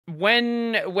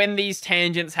when these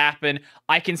tangents happen,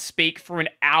 I can speak for an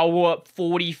hour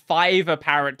 45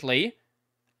 apparently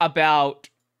about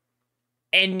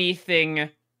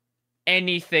anything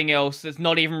else that's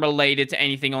not even related to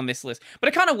anything on this list. But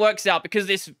it kind of works out because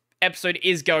this episode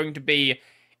is going to be,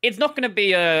 it's not going to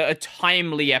be a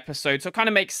timely episode, so it kind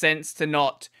of makes sense to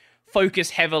not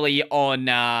focus heavily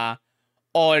on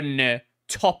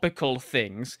topical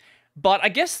things. But I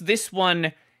guess this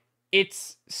one,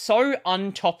 it's so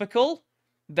untopical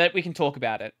that we can talk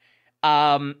about it.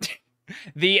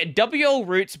 The WL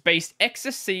Roots-based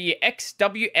XFCE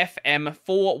XWFM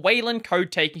for Wayland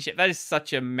code taking ship. That is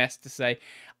such a mess to say.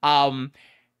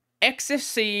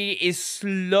 XFCE is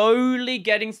slowly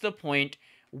getting to the point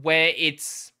where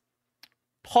it's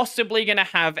possibly going to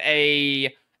have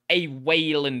a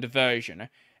Wayland version.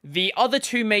 The other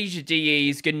two major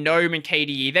DEs, GNOME and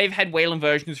KDE, they've had Wayland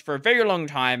versions for a very long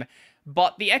time,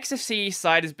 but the XFCE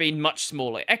side has been much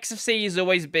smaller. XFCE has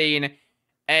always been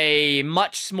a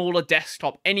much smaller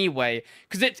desktop anyway,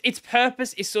 because its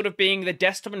purpose is sort of being the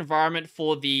desktop environment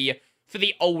for the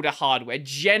older hardware.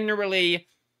 Generally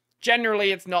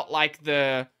it's not like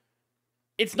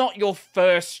it's not your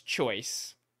first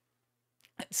choice.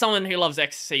 Someone who loves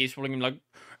XFCE is probably gonna be like,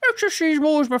 XFCE is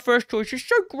always my first choice, it's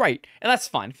so great. And that's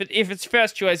fine. If it's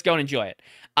first choice, go and enjoy it.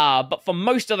 But for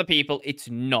most other people, it's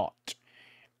not.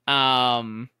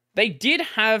 They did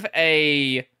have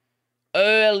a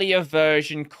earlier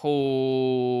version called...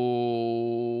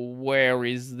 Where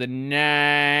is the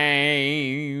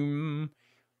name?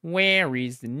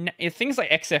 Things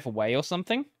like XFWay or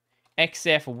something?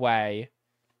 XFWay.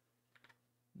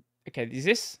 Okay, is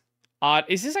this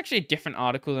actually a different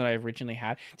article than I originally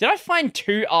had? Did I find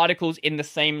two articles in the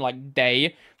same, like,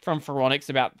 day from Phoronix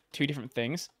about two different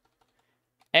things?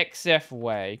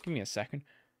 XFWay. Give me a second.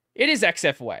 It is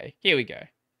XFWay. Here we go.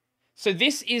 So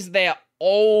this is their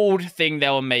old thing they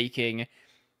were making.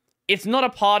 It's not a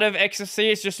part of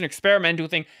XFCE, it's just an experimental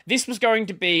thing. This was going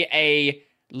to be a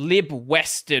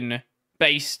libwestern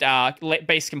based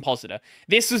compositor.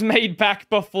 This was made back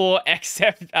before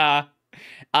before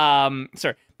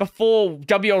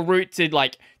WL Roots had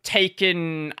like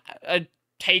taken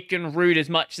root as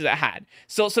much as it had.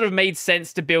 So it sort of made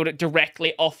sense to build it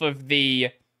directly off of the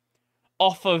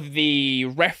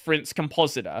reference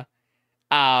compositor.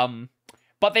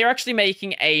 But they're actually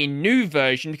making a new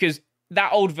version because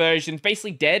that old version's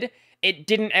basically dead. It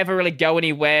didn't ever really go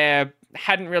anywhere,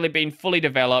 hadn't really been fully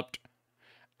developed.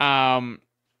 But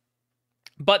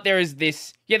there is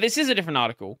this... Yeah, this is a different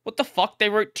article. What the fuck? They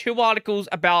wrote two articles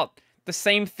about the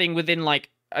same thing within, like,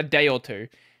 a day or two.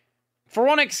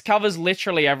 Phoronix covers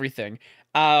literally everything.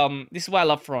 This is why I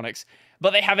love Phoronix. But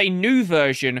they have a new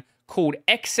version called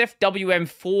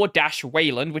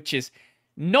XFWM4-Wayland, which is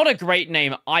not a great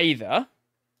name either.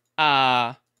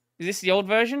 Is this the old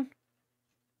version?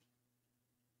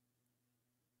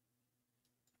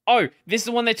 Oh, this is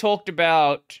the one they talked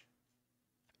about.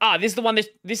 This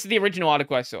is the original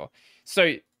article I saw.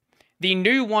 So, the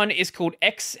new one is called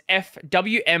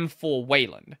XFWM for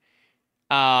Wayland.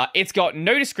 It's got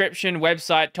no description,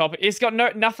 website, topic. It's got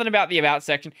nothing about the about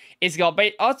section. It's got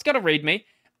it's got a readme.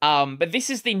 But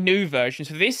this is the new version.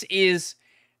 So this is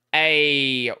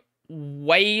a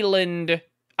Wayland.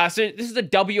 So this is the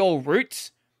WL Roots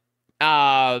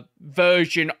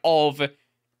version of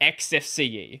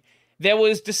XFCE. There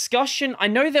was discussion. I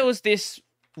know there was this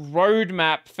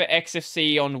roadmap for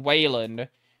XFCE on Wayland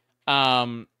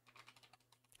that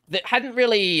hadn't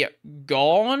really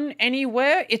gone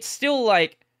anywhere. It's still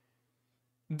like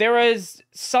there is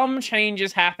some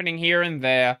changes happening here and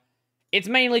there. It's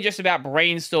mainly just about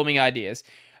brainstorming ideas.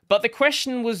 But the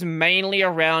question was mainly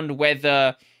around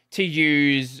whether to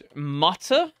use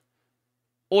Mutter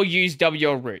or use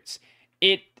WL Roots.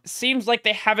 It seems like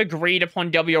they have agreed upon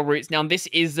WL Roots. Now, this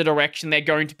is the direction they're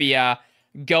going to be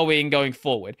going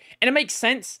forward. And it makes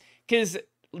sense, because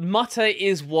Mutter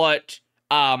is what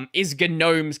is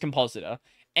GNOME's compositor.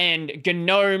 And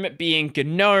GNOME being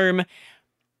GNOME,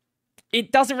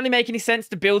 it doesn't really make any sense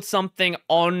to build something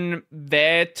on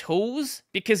their tools,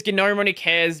 because GNOME only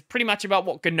cares pretty much about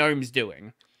what GNOME's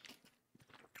doing.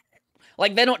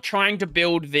 Like, they're not trying to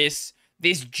build this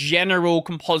general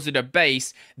compositor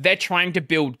base. They're trying to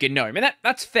build GNOME. And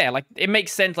that's fair. Like, it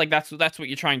makes sense, like, that's what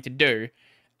you're trying to do.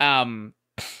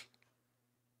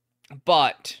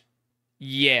 But,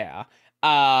 yeah.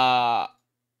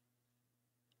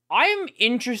 I'm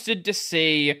interested to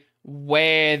see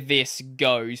where this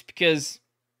goes, because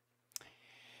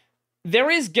there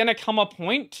is gonna come a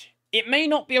point. It may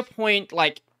not be a point,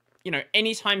 like, you know,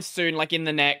 anytime soon, like in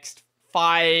the next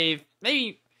 5,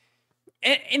 maybe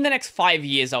in the next 5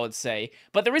 years, I would say.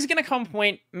 But there is going to come a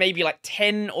point, maybe like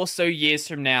 10 or so years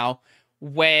from now,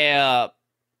 where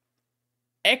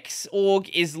Xorg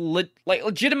is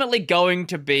legitimately going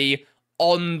to be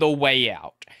on the way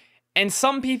out. And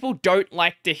some people don't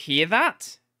like to hear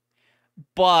that,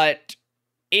 but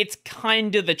it's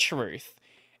kind of the truth.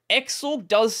 Xorg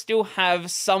does still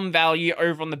have some value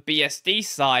over on the BSD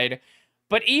side,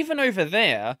 but even over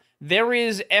there, there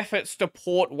is efforts to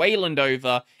port Wayland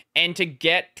over and to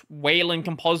get Wayland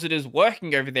compositors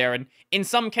working over there. And in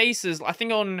some cases, I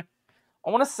think on, I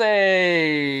want to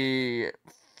say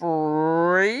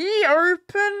free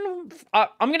open.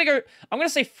 I'm gonna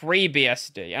say free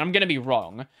BSD, and I'm gonna be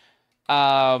wrong.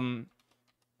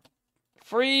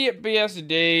 Free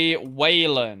BSD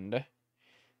Wayland. Maybe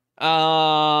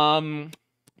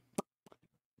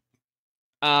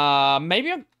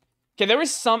I'm... Okay, there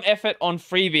is some effort on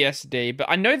FreeBSD, but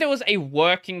I know there was a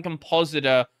working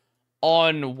compositor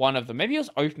on one of them. Maybe it was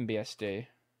OpenBSD.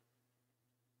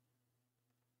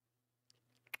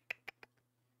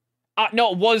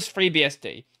 No, it was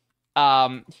FreeBSD.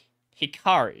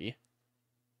 Hikari.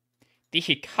 The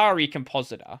Hikari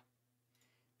compositor.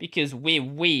 Because we're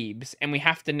weebs, and we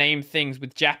have to name things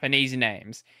with Japanese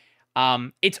names.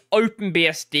 It's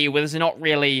OpenBSD, where there's not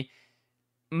really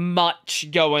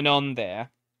much going on there.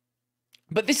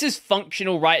 But this is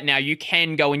functional right now. You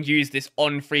can go and use this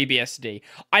on FreeBSD.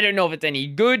 I don't know if it's any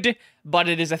good, but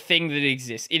it is a thing that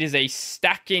exists. It is a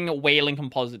stacking Wayland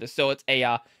compositor. So it's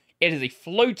a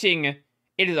floating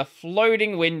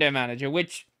window manager,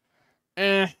 which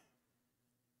oh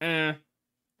no,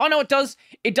 it does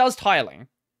tiling.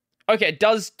 Okay, it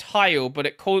does tile, but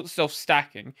it calls itself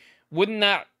stacking. Wouldn't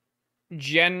that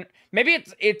maybe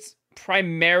it's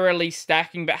primarily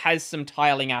stacking but has some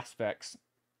tiling aspects.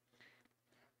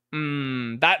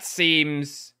 That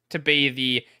seems to be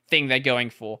the thing they're going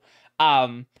for.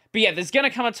 But yeah, there's gonna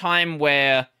come a time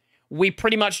where we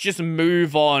pretty much just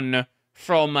move on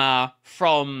from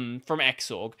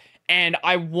Xorg, and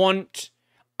I want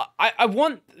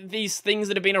these things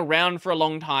that have been around for a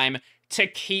long time to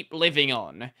keep living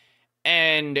on.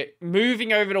 And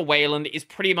moving over to Wayland is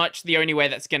pretty much the only way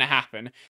that's going to happen.